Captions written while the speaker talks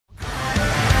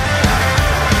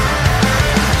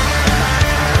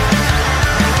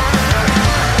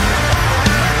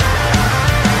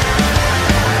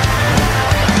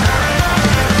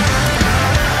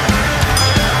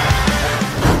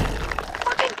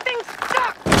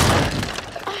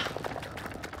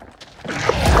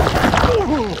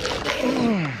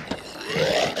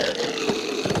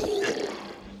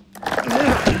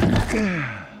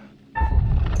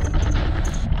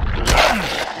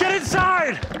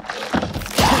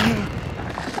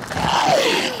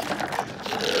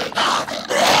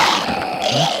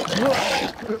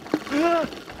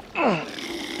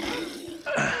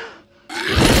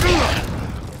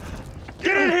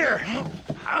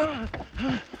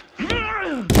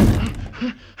We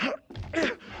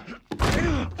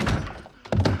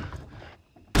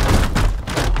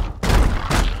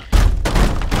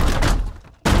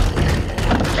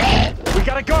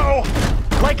gotta go!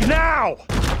 Like now!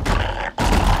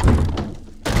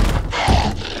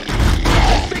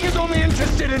 This thing is only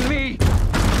interested in me!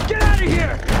 Get out of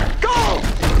here! Go!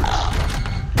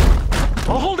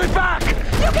 I'll hold it back!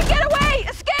 You can get away!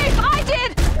 Escape! I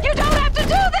did! You don't have to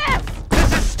do this!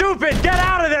 This is stupid! Get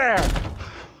out of there!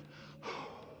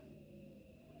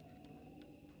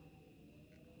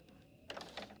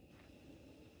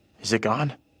 Is it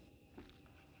gone?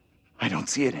 I don't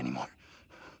see it anymore.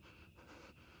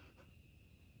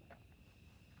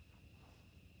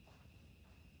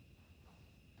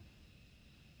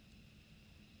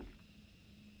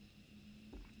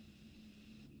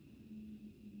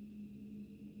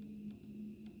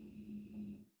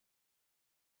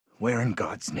 Where in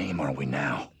God's name are we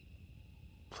now?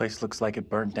 Place looks like it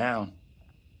burned down.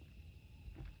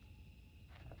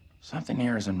 Something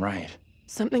here isn't right.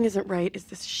 Something isn't right is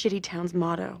this shitty town's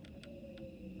motto.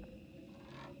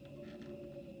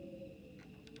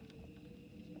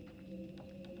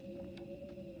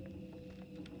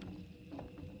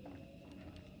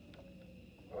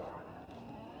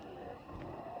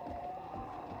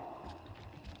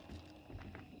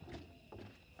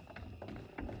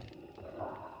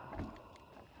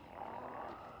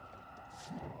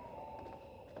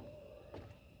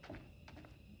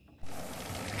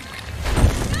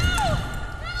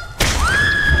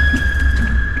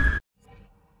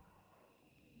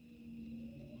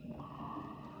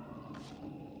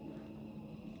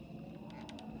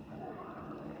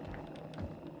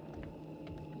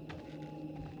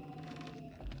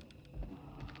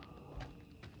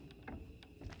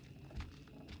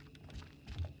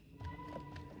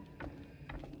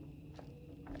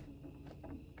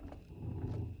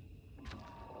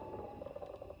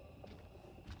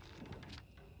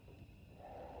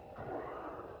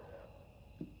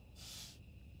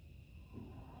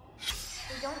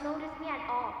 They don't notice me at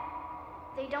all.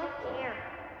 They don't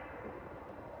care.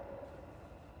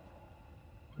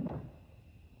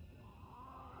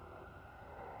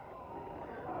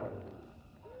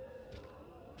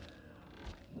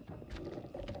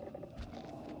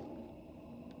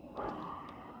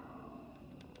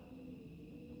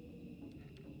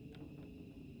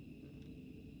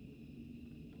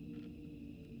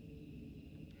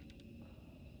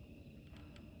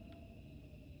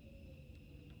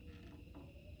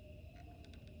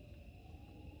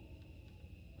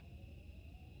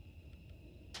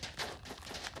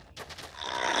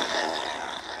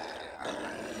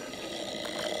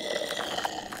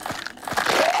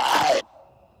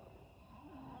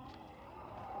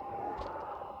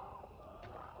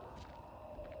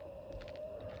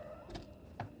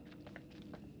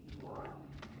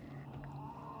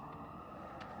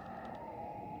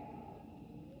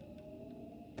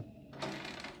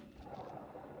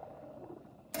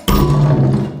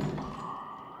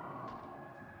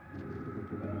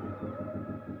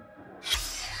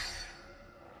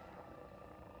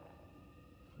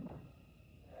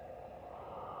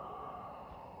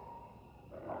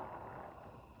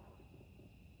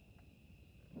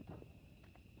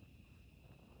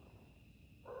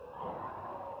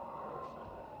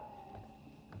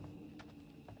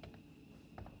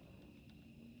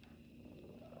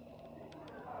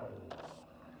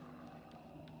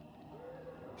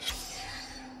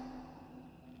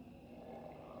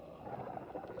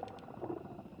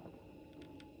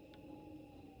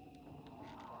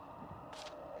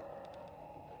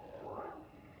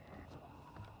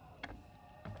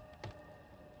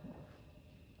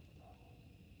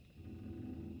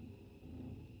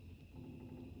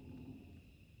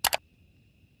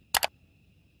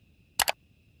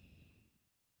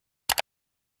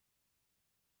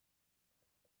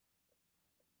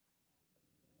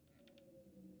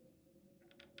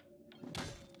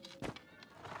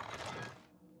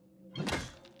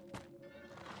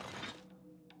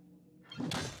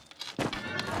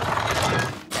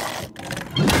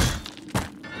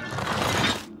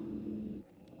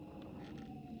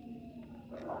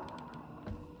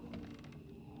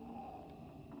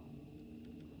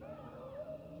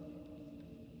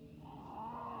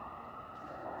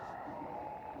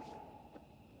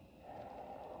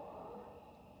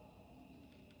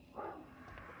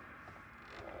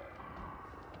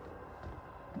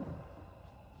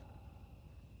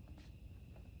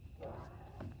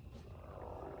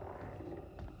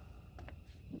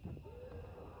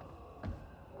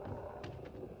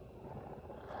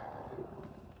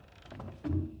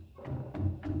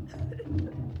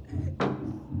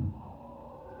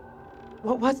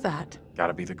 What was that?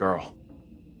 Gotta be the girl.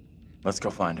 Let's go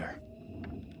find her.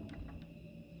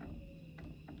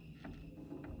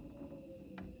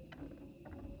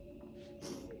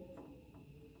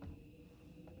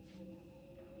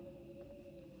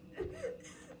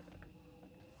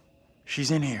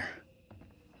 She's in here.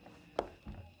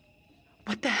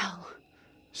 What the hell?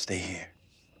 Stay here.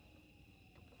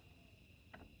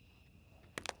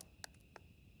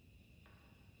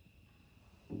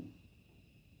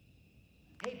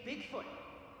 Hey, Bigfoot,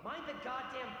 mind the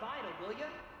goddamn vinyl, will ya?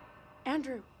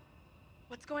 Andrew,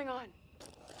 what's going on?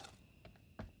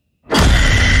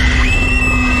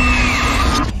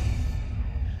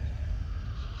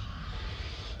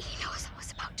 He knows I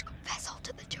was about to confess all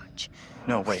to the judge.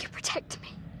 No, Will wait. you protect me?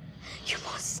 You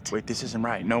must. Wait, this isn't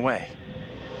right. No way.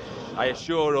 I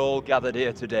assure all gathered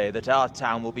here today that our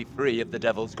town will be free of the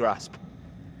devil's grasp.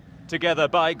 Together,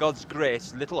 by God's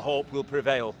grace, little hope will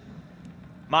prevail.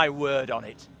 My word on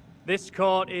it. This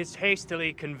court is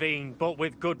hastily convened, but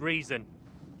with good reason.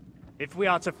 If we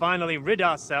are to finally rid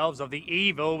ourselves of the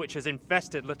evil which has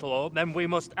infested Little Hope, then we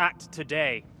must act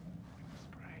today.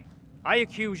 I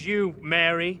accuse you,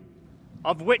 Mary,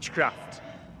 of witchcraft.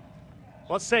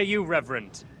 What say you,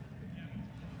 Reverend?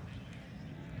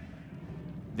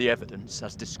 The evidence,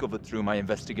 as discovered through my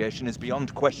investigation, is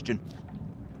beyond question.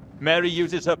 Mary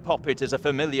uses her poppet as a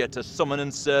familiar to summon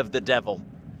and serve the devil.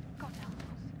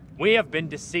 We have been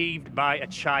deceived by a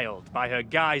child, by her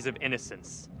guise of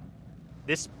innocence.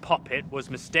 This poppet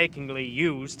was mistakenly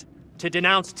used to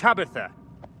denounce Tabitha,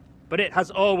 but it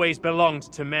has always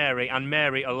belonged to Mary and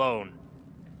Mary alone.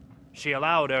 She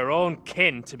allowed her own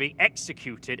kin to be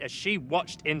executed as she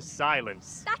watched in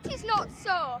silence. That is not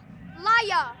so.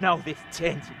 Liar! Now this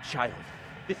tainted child,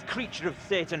 this creature of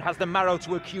Satan, has the marrow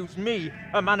to accuse me,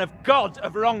 a man of God,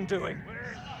 of wrongdoing.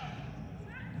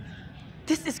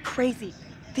 This is crazy.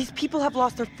 These people have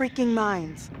lost their freaking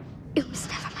minds. It was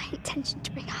never my intention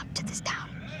to bring harm to this town,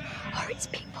 or its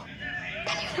people.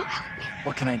 Can you not help me?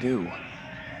 What can I do?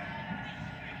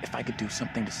 If I could do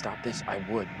something to stop this, I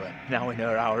would, but... Now in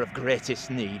her hour of greatest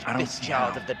need, I don't this see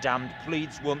child how. of the damned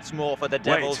pleads once more for the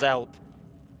devil's help.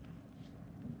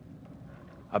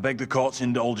 I beg the court's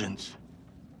indulgence.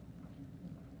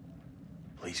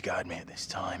 Please guide me at this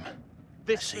time.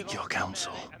 I seek your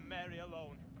counsel. Mary and Mary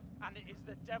alone, and it is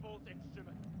the devil's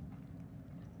instrument.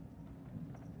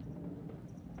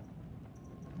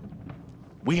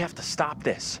 We have to stop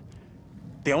this.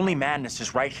 The only madness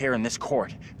is right here in this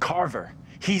court. Carver,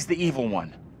 he's the evil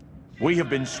one. We have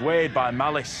been swayed by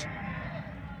malice.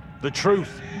 The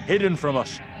truth hidden from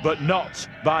us, but not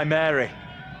by Mary.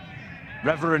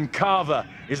 Reverend Carver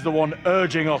is the one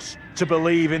urging us to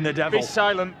believe in the devil. Be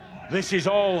silent. This is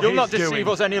all You'll his not deceive doing.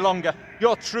 us any longer.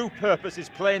 Your true purpose is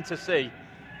plain to see.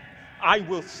 I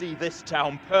will see this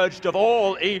town purged of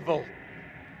all evil.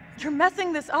 You're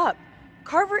messing this up.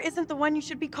 Carver isn't the one you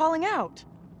should be calling out.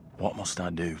 What must I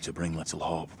do to bring Little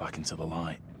Hope back into the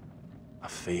light? I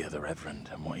fear the Reverend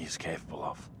and what he is capable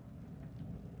of.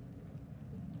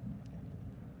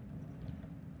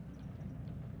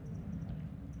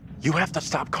 You have to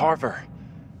stop Carver.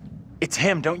 It's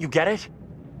him, don't you get it?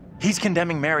 He's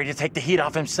condemning Mary to take the heat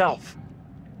off himself.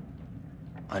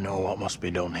 I know what must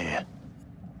be done here.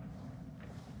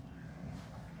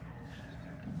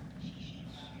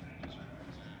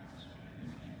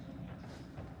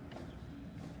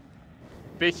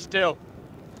 Be still.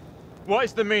 What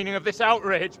is the meaning of this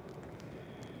outrage?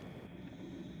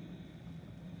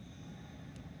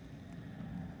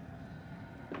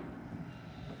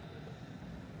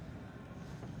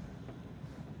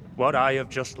 What I have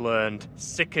just learned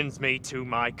sickens me to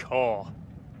my core.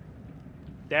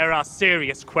 There are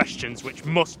serious questions which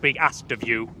must be asked of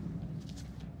you.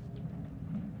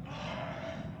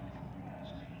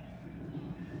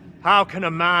 How can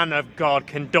a man of God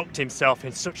conduct himself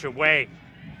in such a way?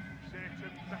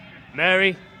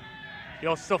 Mary,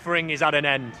 your suffering is at an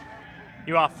end.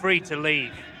 You are free to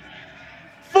leave.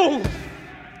 Fool!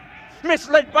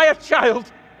 Misled by a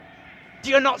child!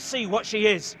 Do you not see what she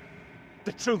is?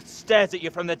 The truth stares at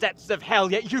you from the depths of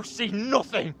hell, yet you see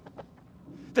nothing.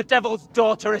 The devil's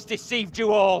daughter has deceived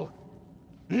you all.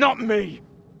 Not me.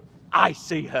 I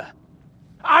see her.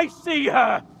 I see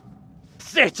her!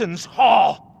 Satan's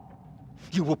whore!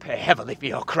 You will pay heavily for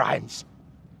your crimes.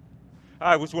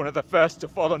 I was one of the first to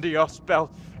fall under your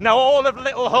spell. Now all of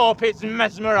Little Hope is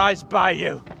mesmerized by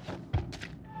you.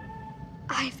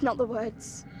 I've not the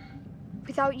words.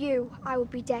 Without you, I would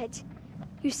be dead.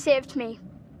 You saved me.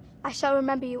 I shall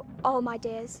remember you all my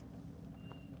days.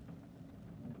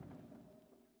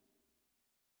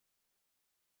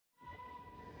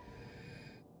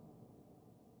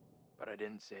 But I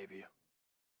didn't save you.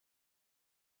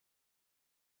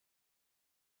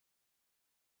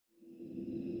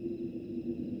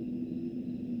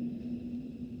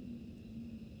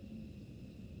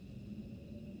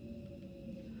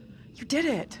 did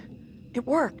it. It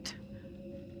worked.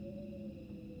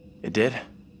 It did?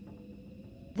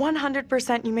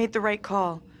 100% you made the right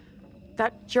call.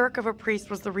 That jerk of a priest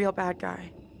was the real bad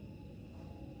guy.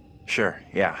 Sure,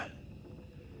 yeah.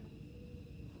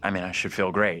 I mean, I should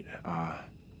feel great,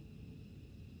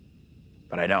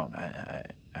 but I don't.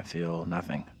 I feel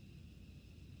nothing.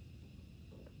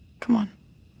 Come on.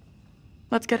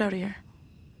 Let's get out of here.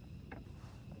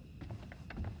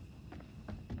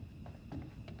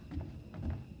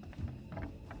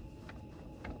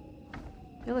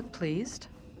 You look pleased.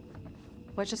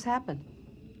 What just happened?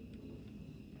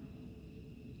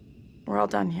 We're all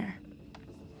done here.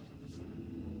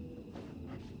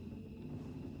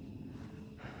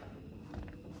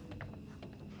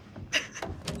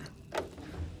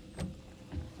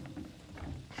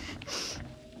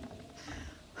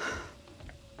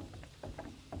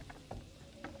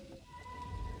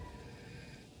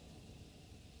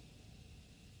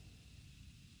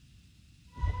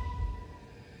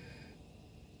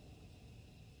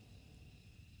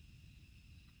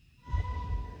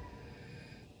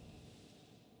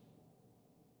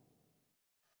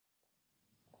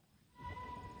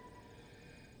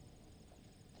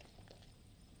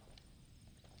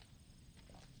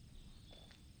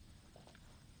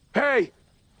 Hey!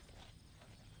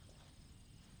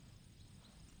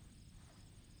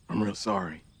 I'm real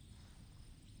sorry.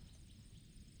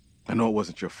 I know it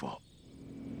wasn't your fault.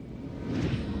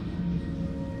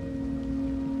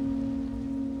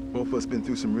 Both of us been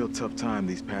through some real tough time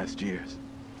these past years.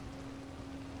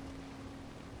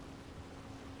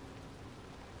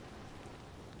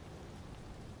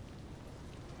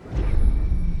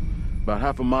 About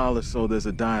half a mile or so, there's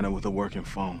a diner with a working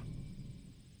phone.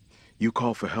 You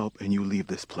call for help and you leave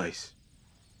this place.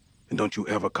 And don't you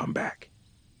ever come back.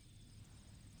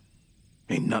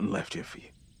 Ain't nothing left here for you.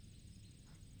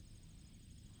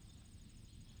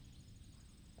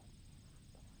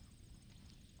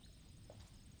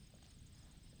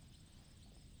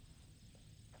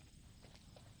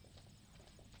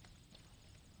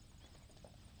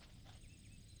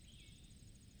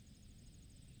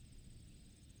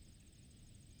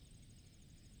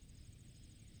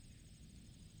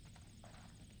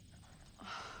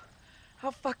 How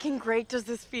fucking great does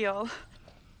this feel?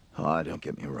 Oh, don't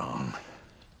get me wrong.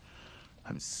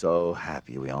 I'm so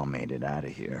happy we all made it out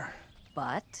of here.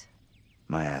 But?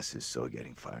 My ass is so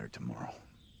getting fired tomorrow.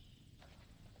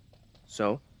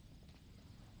 So?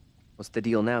 What's the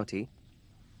deal now, T?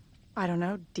 I don't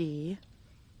know, D.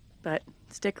 But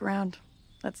stick around.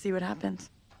 Let's see what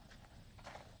happens.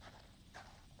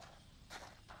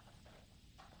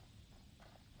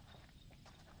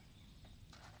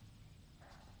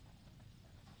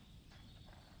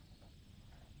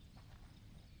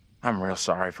 I'm real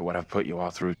sorry for what I've put you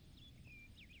all through.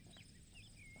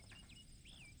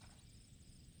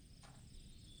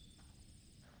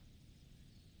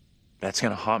 That's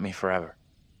gonna haunt me forever.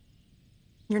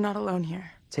 You're not alone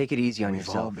here. Take it easy on We've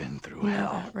all yourself. been through You know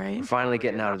hell. that, right? We're finally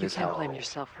getting out of You this can't hell. blame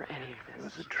yourself for any of this. It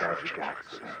was a tragic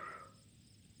accident.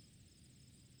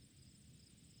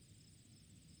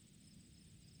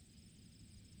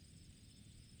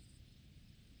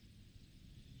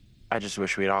 I just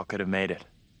wish we all could have made it.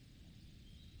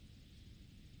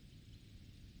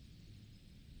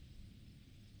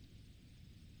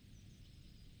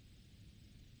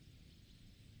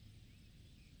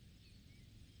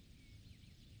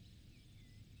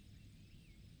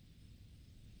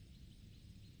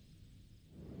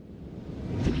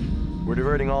 We're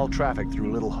diverting all traffic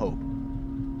through Little Hope.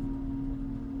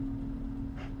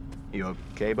 You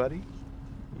okay, buddy?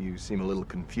 You seem a little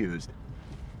confused.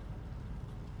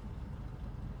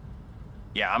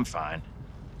 Yeah, I'm fine.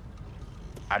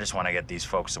 I just want to get these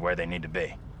folks to where they need to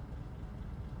be.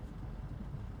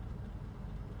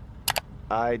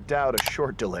 I doubt a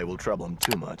short delay will trouble him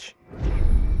too much.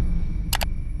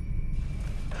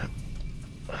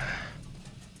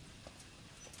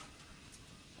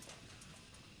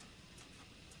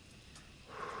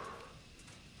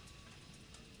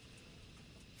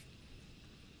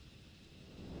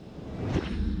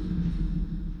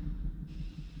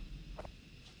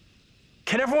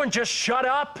 Can everyone just shut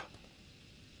up?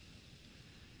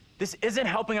 This isn't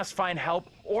helping us find help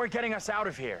or getting us out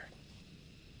of here.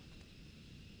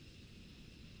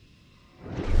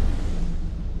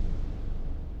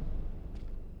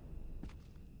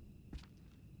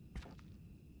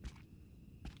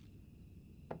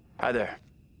 Hi there.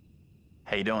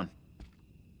 How you doing?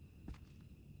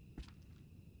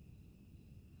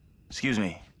 Excuse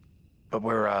me, but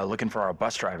we're looking for our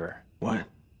bus driver. What?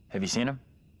 Have you seen him?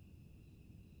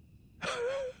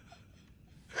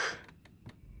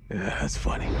 Yeah, that's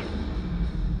funny.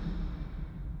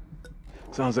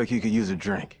 Sounds like you could use a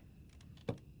drink.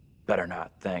 Better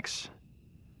not, thanks.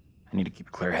 I need to keep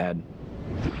a clear head.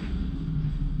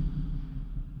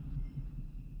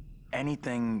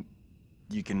 Anything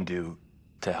you can do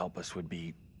to help us would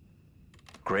be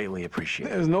greatly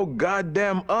appreciated. There's no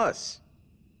goddamn us.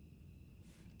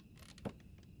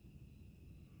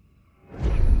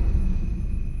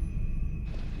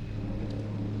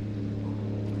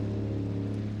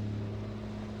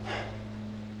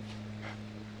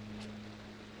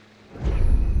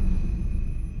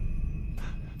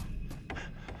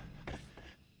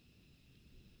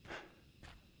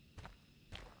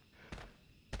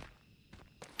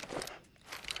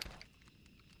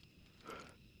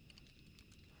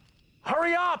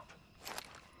 Hurry up!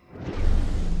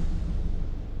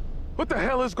 What the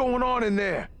hell is going on in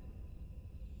there?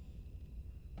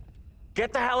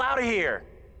 Get the hell out of here!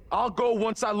 I'll go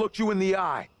once I look you in the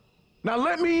eye. Now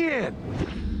let me in!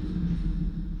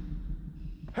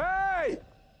 Hey!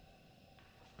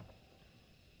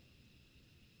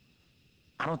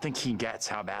 I don't think he gets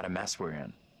how bad a mess we're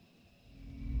in.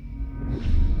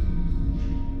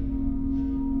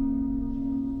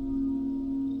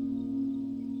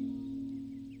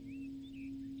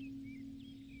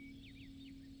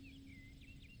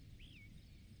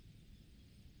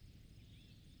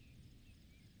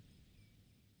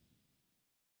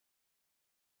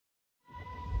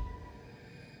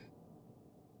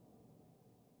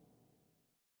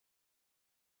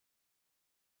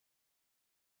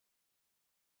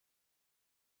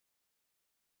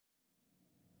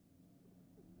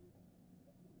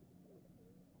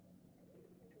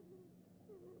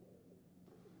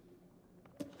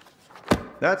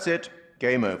 That's it.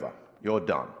 Game over. You're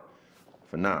done.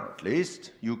 For now, at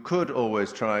least. You could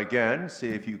always try again, see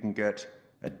if you can get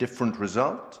a different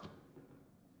result.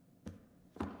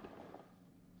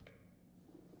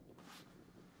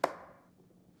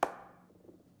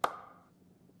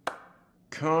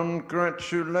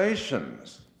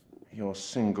 Congratulations. Your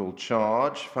single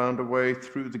charge found a way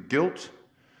through the guilt,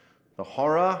 the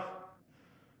horror,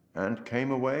 and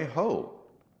came away whole.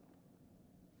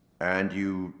 And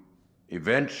you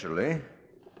eventually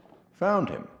found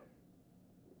him,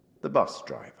 the bus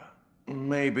driver.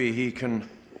 Maybe he can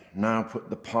now put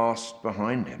the past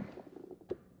behind him.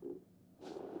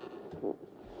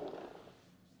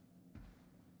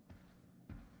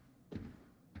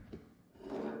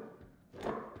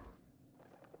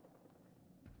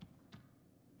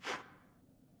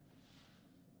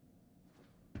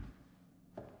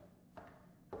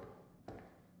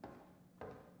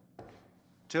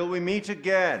 Till we meet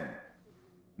again.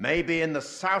 Maybe in the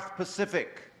South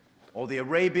Pacific, or the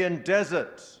Arabian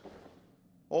Desert,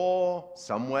 or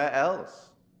somewhere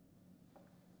else.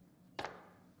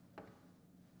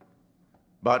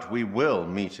 But we will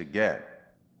meet again.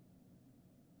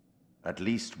 At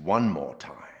least one more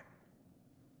time.